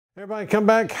Everybody come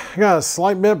back. I got a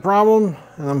slight bit problem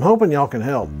and I'm hoping y'all can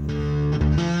help.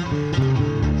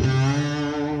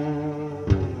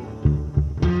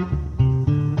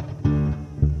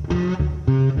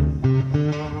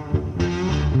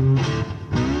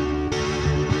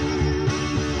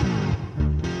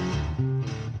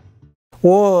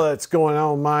 What's going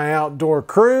on, my outdoor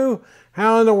crew?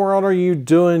 How in the world are you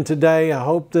doing today? I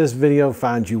hope this video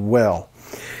finds you well.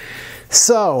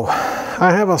 So,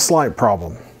 I have a slight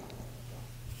problem.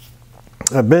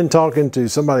 I've been talking to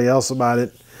somebody else about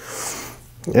it,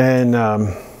 and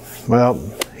well,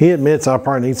 he admits I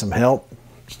probably need some help,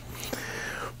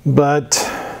 but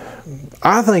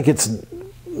I think it's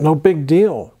no big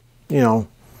deal, you know,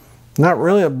 not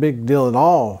really a big deal at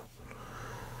all.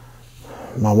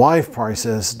 My wife probably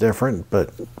says different,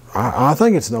 but I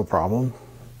think it's no problem.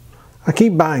 I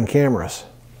keep buying cameras.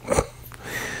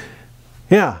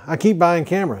 Yeah, I keep buying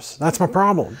cameras. That's my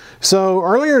problem. So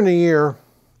earlier in the year,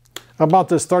 I bought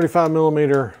this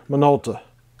 35mm Minolta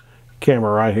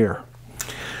camera right here.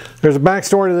 There's a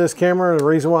backstory to this camera and the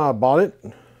reason why I bought it.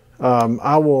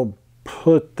 I will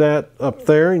put that up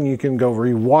there and you can go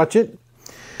rewatch it.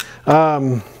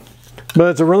 But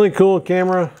it's a really cool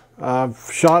camera. I've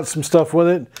shot some stuff with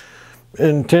it.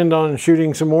 Intend on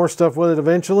shooting some more stuff with it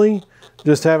eventually.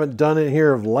 Just haven't done it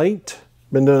here of late.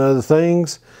 Been doing other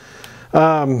things.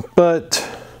 But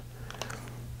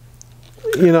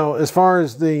you know, as far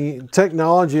as the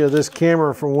technology of this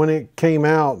camera from when it came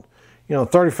out, you know,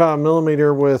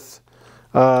 35mm with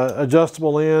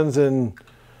adjustable lens, and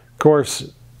of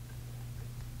course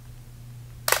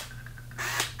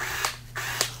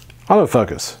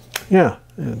autofocus. Yeah,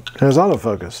 it has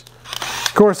autofocus.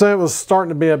 Of course, that was starting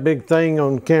to be a big thing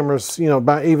on cameras, you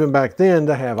know, even back then,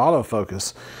 to have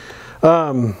autofocus.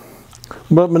 But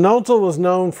Minolta was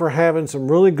known for having some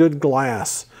really good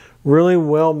glass, really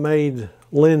well-made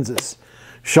lenses,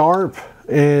 sharp,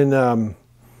 and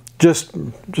just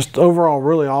overall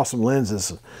really awesome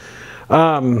lenses.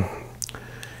 Entered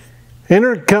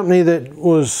a company that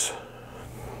was,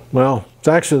 well, it's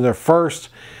actually their first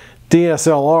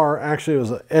DSLR, actually it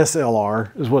was an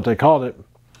SLR is what they called it,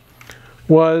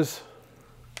 was,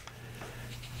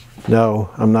 no,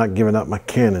 I'm not giving up my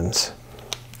Canons,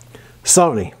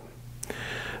 Sony.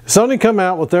 Sony come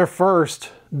out with their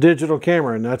first digital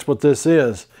camera, and that's what this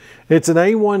is. It's an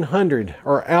A100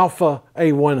 or Alpha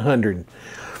A100.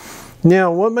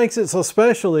 Now, what makes it so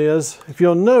special is, if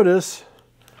you'll notice,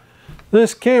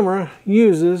 this camera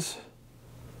uses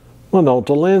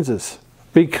Minolta lenses,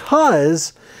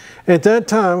 because at that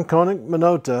time,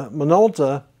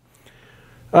 Minolta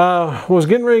was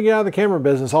getting ready to get out of the camera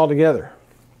business altogether.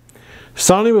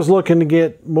 Sony was looking to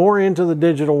get more into the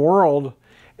digital world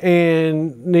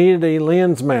and needed a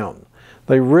lens mount.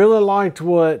 They really liked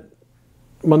what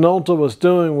Minolta was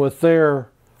doing with their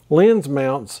lens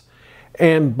mounts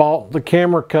and bought the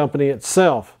camera company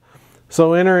itself.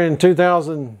 So enter in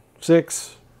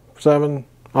 2006, 7,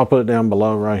 I'll put it down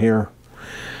below right here.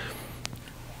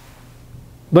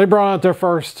 They brought out their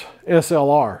first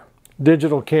SLR,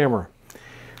 digital camera,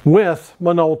 with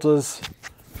Minolta's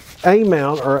A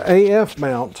mount or AF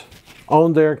mount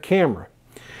on their camera.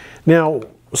 Now,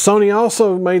 Sony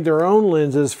also made their own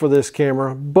lenses for this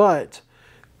camera, but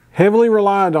heavily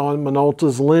relied on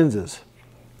Minolta's lenses.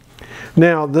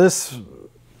 Now this,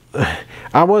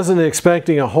 I wasn't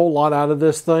expecting a whole lot out of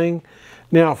this thing.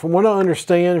 Now, from what I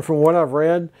understand, from what I've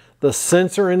read, the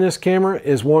sensor in this camera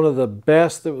is one of the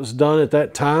best that was done at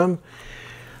that time.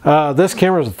 This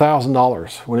camera was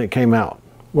 $1,000 when it came out.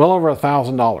 Well over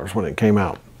 $1,000 when it came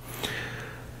out.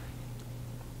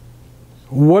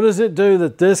 What does it do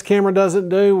that this camera doesn't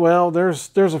do? Well,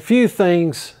 there's a few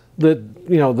things that,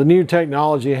 you know, the new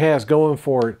technology has going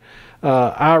for it.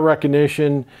 Eye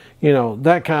recognition, you know,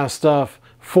 that kind of stuff,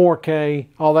 4K,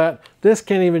 all that. This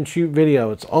can't even shoot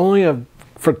video. It's only a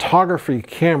photography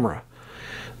camera,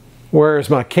 whereas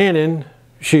my Canon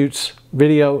shoots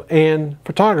video and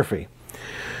photography.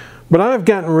 But I've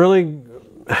gotten really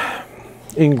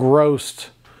engrossed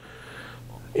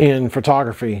in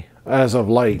photography as of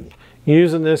late,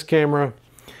 using this camera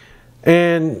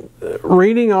and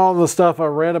reading all the stuff I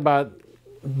read about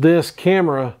this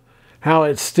camera, how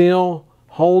it still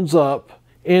holds up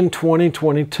in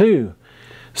 2022.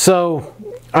 So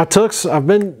I've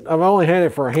only had it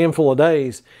for a handful of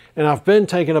days, and I've been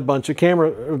taking a bunch of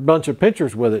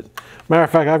pictures with it. Matter of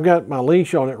fact, I've got my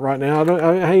leash on it right now.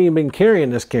 I haven't even been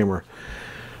carrying this camera.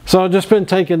 So I've just been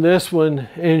taking this one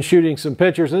and shooting some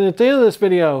pictures. And at the end of this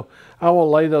video, I will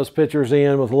lay those pictures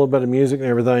in with a little bit of music and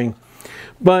everything.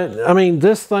 But I mean,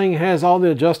 this thing has all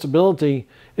the adjustability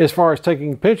as far as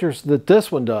taking pictures that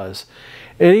this one does.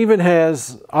 It even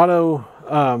has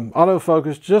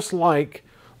autofocus, just like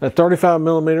that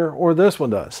 35mm or this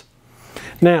one does.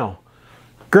 Now,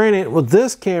 granted, with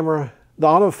this camera, the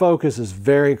autofocus is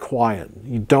very quiet.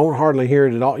 You don't hardly hear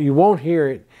it at all. You won't hear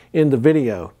it in the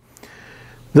video.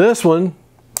 This one,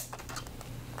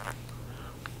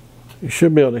 you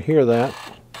should be able to hear that,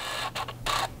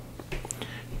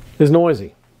 is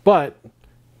noisy, but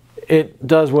it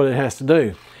does what it has to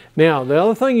do. Now, the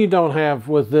other thing you don't have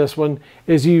with this one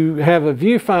is you have a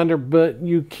viewfinder, but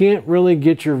you can't really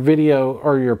get your video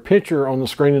or your picture on the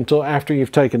screen until after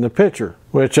you've taken the picture,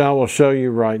 which I will show you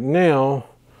right now.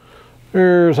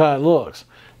 Here's how it looks.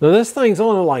 Now, this thing's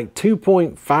only like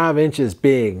 2.5 inches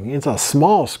big. It's a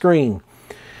small screen.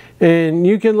 And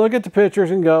you can look at the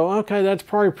pictures and go, okay, that's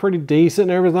probably pretty decent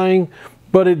and everything,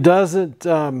 but it doesn't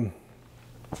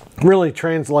really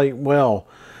translate well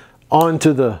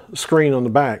onto the screen on the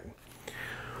back.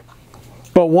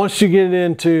 But once you get it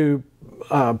into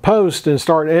post and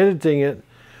start editing it,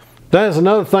 that is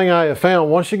another thing I have found.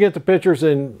 Once you get the pictures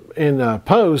in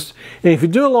post, and if you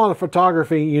do a lot of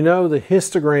photography, you know the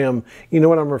histogram, you know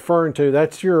what I'm referring to.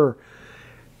 That's your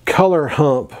color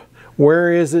hump.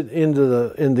 Where is it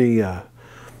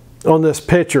on this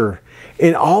picture?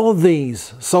 And all of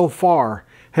these so far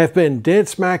have been dead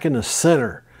smack in the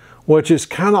center, which is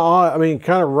kind of odd. I mean,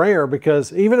 kind of rare,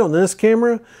 because even on this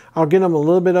camera, I'll get them a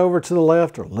little bit over to the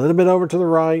left or a little bit over to the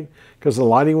right because the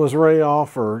lighting was way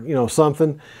off, or you know,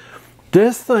 something.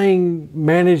 This thing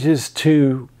manages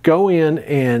to go in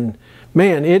and,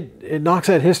 man, it knocks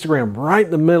that histogram right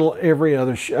in the middle every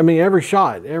other every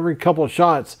shot, every couple of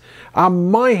shots. I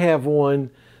might have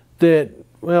one that,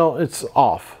 well, it's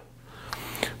off.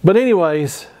 But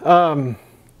anyways, I'm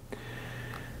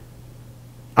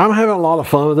having a lot of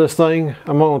fun with this thing.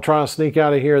 I'm going to try to sneak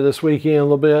out of here this weekend a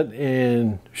little bit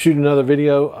and shoot another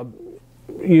video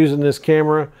using this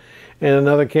camera and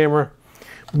another camera.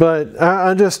 But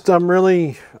I'm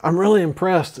really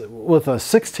impressed with a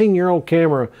 16-year-old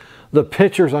camera. The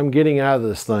pictures I'm getting out of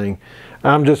this thing,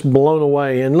 I'm just blown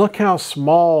away. And look how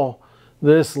small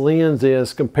this lens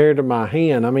is compared to my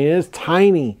hand. I mean, it's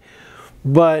tiny,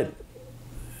 but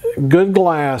good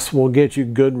glass will get you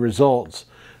good results.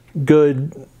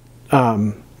 Good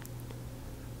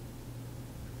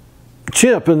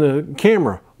chip in the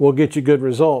camera will get you good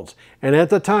results. And at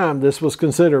the time, this was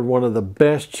considered one of the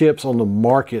best chips on the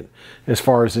market as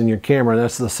far as in your camera.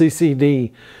 That's the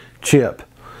CCD chip.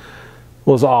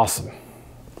 Was awesome.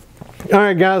 All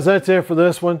right, guys, that's it for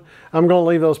this one. I'm going to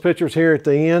leave those pictures here at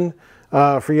the end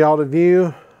for y'all to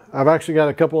view. I've actually got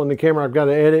a couple in the camera I've got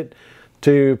to edit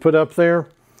to put up there.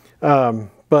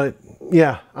 But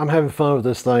yeah, I'm having fun with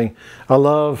this thing. I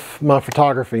love my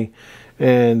photography.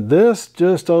 And this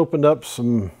just opened up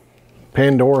some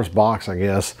Pandora's box, I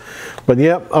guess. But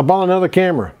yep, I bought another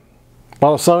camera.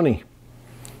 Bought a Sony.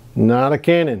 Not a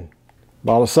Canon.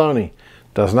 Bought a Sony.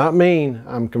 Does not mean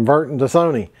I'm converting to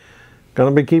Sony.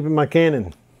 Gonna be keeping my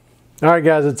Canon. All right,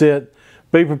 guys, that's it.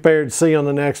 Be prepared to see you on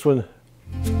the next one.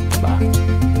 Bye.